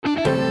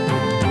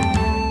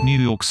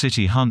York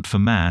City hunt for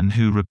man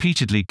who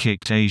repeatedly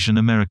kicked Asian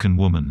American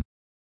woman.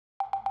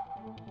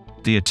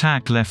 The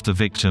attack left the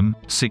victim,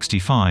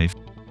 65,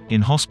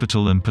 in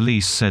hospital and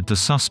police said the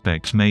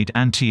suspect made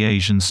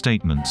anti-Asian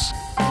statements.